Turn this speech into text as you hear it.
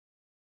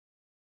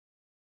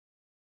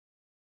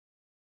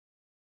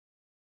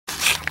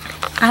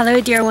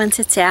Hello, dear ones,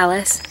 it's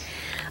Alice.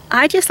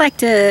 I'd just like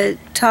to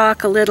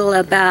talk a little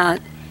about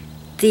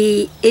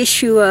the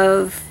issue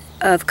of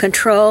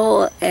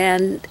control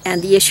and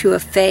the issue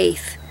of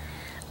faith.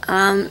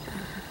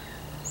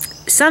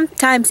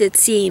 Sometimes it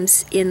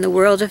seems in the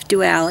world of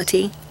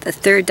duality, the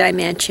third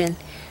dimension,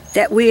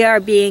 that we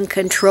are being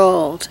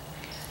controlled,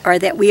 or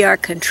that we are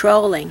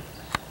controlling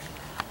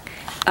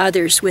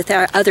others with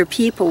other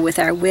people with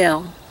our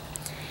will.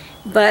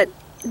 But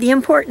the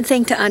important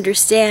thing to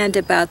understand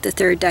about the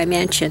third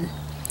dimension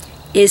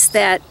is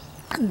that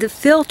the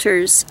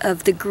filters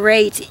of the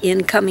great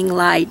incoming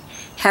light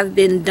have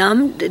been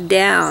dumbed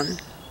down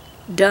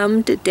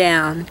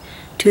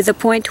to the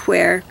point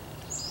where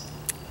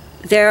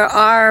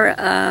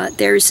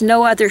there's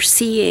no other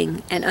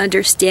seeing and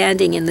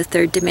understanding in the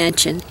third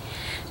dimension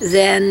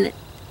than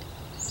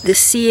the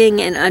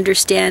seeing and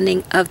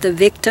understanding of the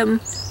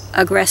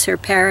victim-aggressor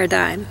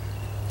paradigm.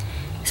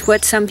 It's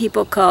what some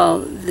people call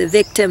the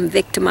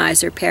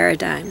victim-victimizer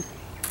paradigm.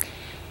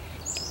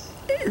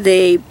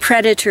 The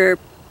prey-predator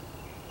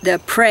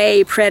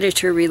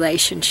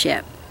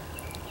relationship.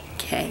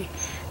 Okay,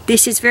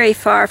 this is very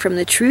far from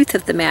the truth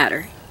of the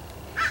matter,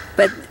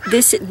 but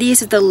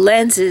these are the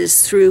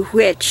lenses through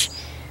which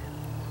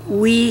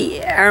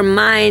our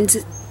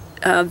minds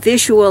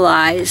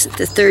visualize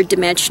the third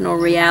dimensional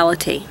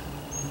reality.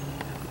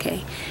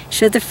 Okay,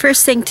 so the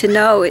first thing to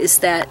know is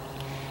that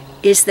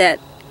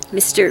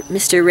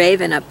Mr.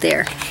 Raven up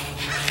there,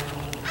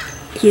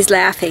 he's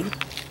laughing,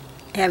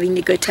 having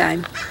a good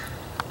time.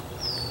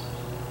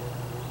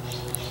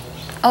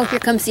 Oh, here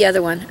comes the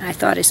other one. I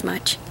thought as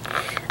much.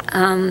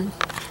 The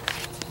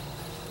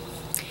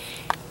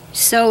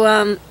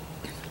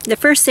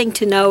first thing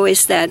to know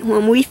is that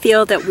when we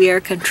feel that we are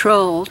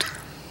controlled,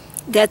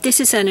 that this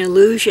is an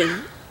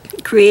illusion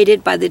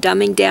created by the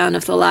dumbing down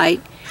of the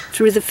light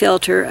through the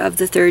filter of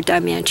the third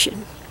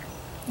dimension.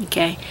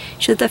 Okay,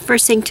 so the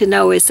first thing to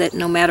know is that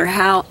no matter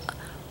how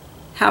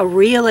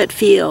real it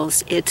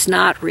feels, it's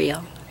not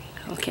real.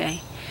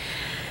 Okay.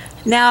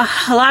 Now,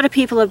 a lot of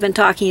people have been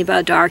talking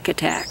about dark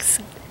attacks.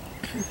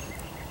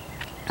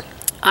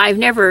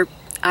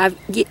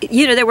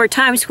 there were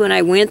times when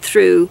I went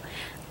through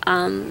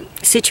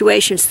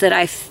situations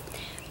that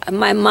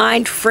my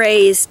mind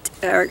phrased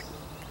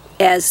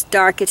as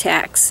dark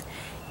attacks,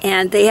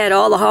 and they had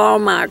all the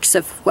hallmarks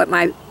of what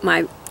my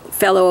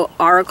fellow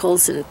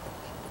oracles and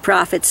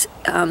prophets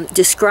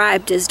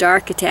described as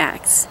dark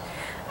attacks.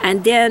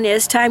 And then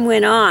as time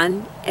went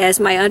on, as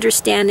my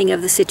understanding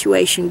of the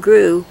situation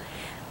grew,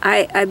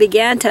 I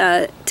began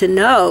to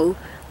know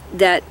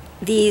that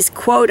these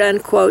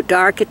quote-unquote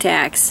dark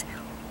attacks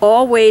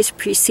always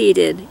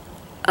preceded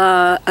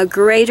a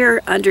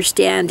greater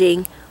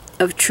understanding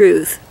of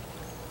truth.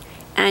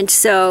 And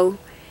so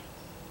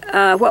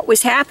what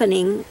was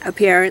happening,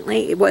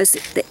 apparently, was,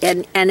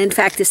 and in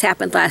fact this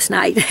happened last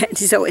night,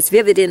 so it's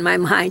vivid in my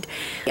mind.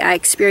 I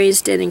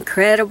experienced an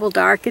incredible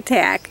dark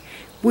attack.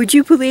 Would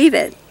you believe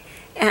it?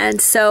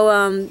 And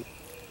so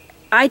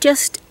I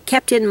just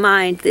kept in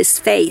mind this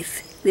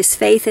faith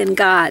in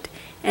God,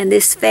 and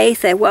this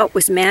faith that what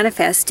was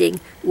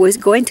manifesting was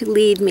going to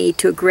lead me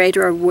to a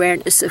greater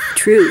awareness of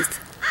truth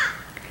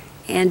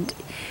and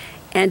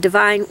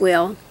divine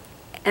will.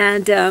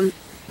 And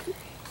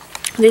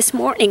this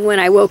morning when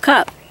I woke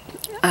up,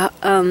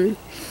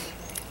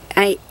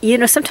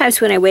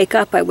 sometimes when I wake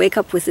up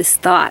with this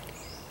thought,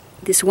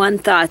 this one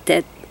thought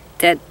that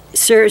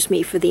serves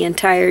me for the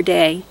entire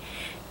day.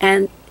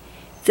 And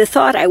the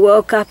thought I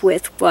woke up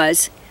with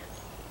was,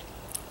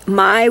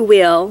 my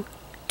will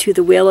to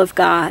the will of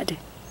God.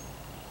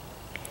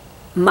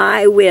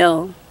 My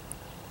will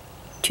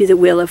to the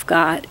will of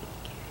God.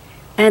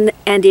 And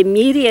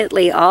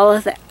immediately all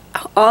of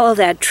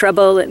that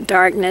trouble and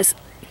darkness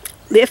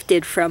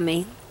lifted from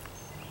me.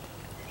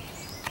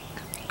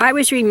 I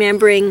was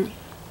remembering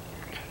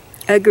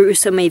a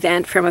gruesome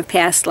event from a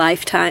past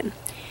lifetime,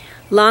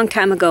 long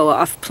time ago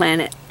off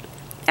planet.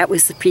 That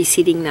was the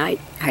preceding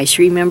night. I was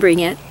remembering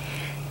it.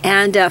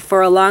 And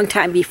for a long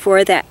time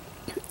before that,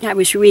 I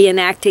was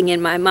reenacting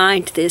in my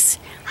mind this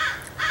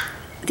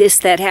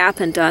that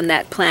happened on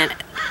that planet.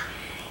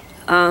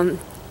 And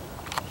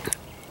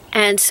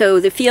so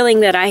the feeling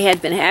that I had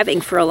been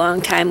having for a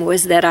long time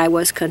was that I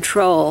was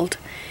controlled.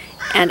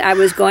 And I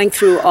was going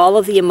through all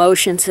of the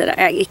emotions that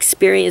I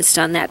experienced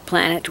on that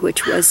planet,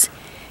 which was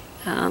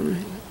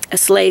a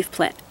slave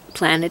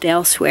planet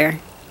elsewhere,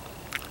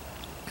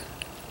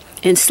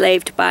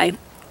 enslaved by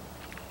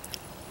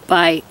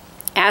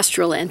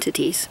astral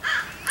entities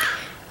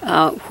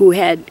who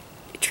had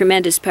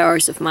tremendous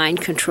powers of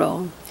mind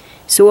control.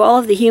 So all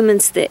of the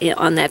humans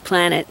on that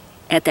planet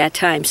at that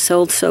time,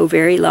 sold so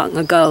very long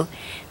ago,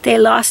 they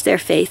lost their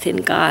faith in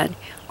God.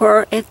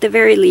 Or at the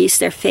very least,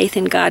 their faith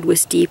in God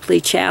was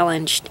deeply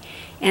challenged,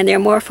 and their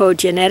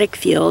morphogenetic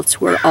fields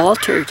were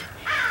altered.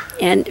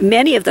 And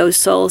many of those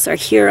souls are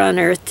here on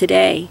Earth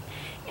today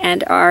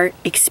and are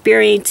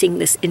experiencing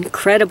this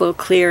incredible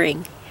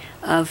clearing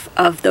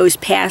of those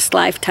past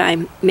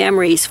lifetime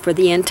memories for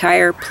the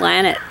entire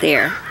planet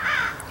there.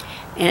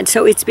 And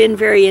so it's been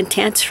very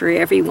intense for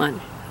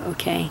everyone,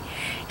 Okay,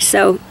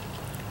 so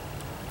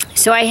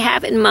I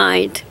have in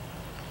mind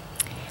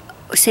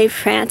Saint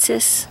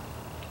Francis,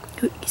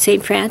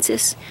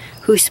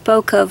 who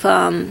spoke of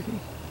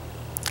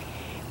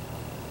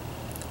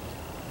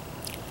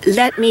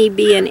let me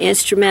be an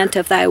instrument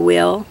of thy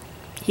will.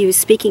 He was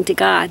speaking to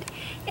God,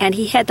 and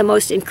he had the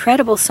most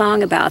incredible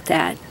song about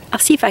that. I'll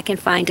see if I can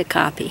find a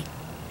copy.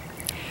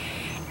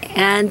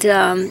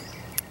 And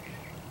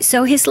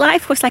so his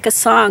life was like a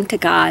song to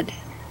God.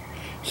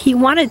 He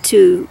wanted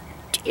to,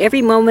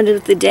 every moment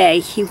of the day,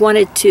 he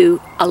wanted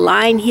to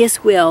align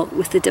his will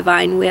with the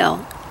divine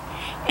will.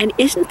 And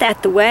isn't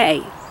that the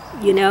way,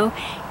 you know?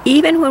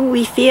 Even when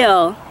we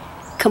feel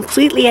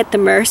completely at the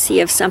mercy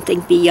of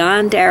something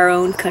beyond our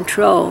own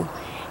control,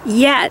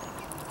 yet,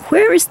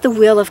 where is the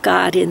will of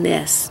God in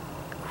this?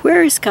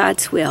 Where is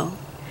God's will?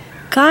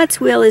 God's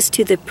will is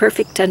to the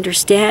perfect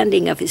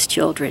understanding of his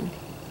children.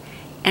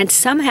 And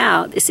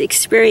somehow this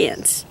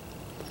experience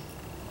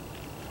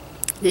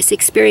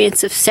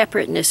of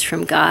separateness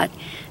from God,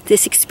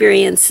 this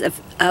experience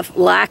of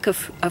lack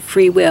of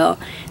free will,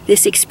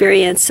 this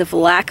experience of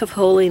lack of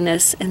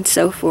holiness and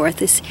so forth,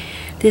 this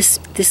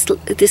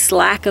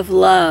lack of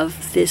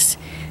love, this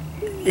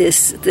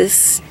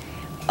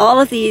all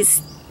of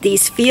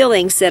these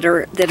feelings that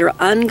are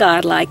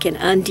ungodlike and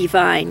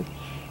undivine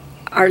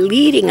are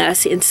leading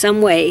us in some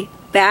way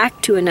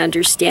back to an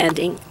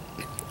understanding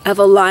of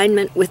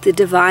alignment with the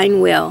divine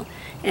will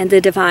and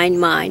the divine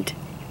mind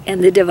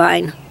and the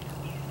divine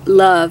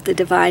love, the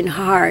divine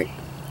heart.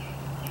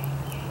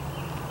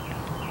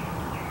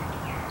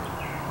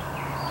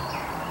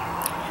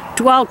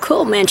 Dwal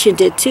Kul mentioned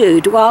it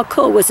too. Dwal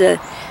Kul was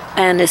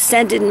an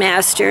ascended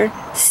master,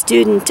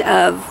 student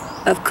of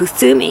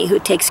Kuthumi, who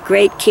takes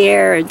great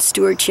care and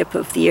stewardship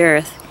of the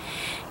earth.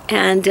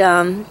 And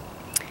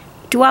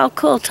Dwal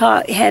Kul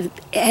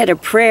had a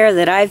prayer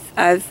that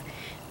I've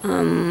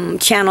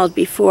channeled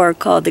before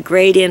called the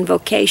Great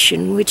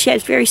Invocation, which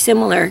has very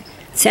similar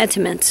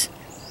sentiments.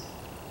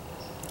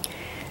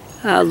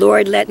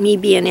 Lord, let me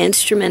be an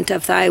instrument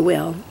of thy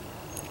will.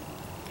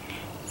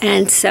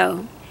 And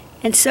so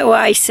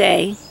I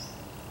say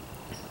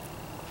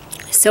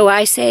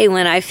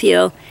when I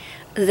feel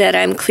that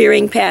I'm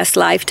clearing past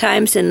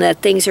lifetimes and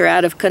that things are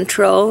out of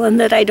control and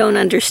that I don't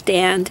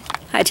understand,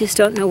 I just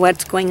don't know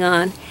what's going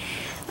on,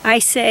 I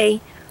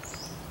say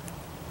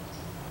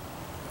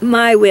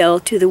my will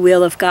to the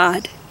will of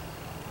God.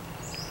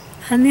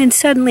 And then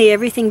suddenly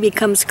everything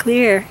becomes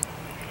clear.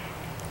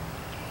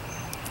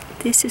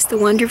 This is the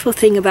wonderful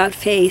thing about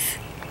faith.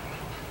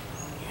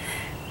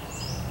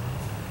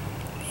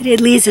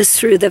 It leads us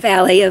through the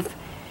valley of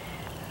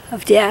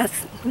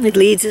death. It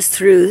leads us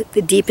through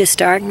the deepest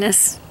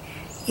darkness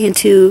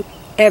into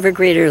ever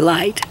greater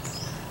light.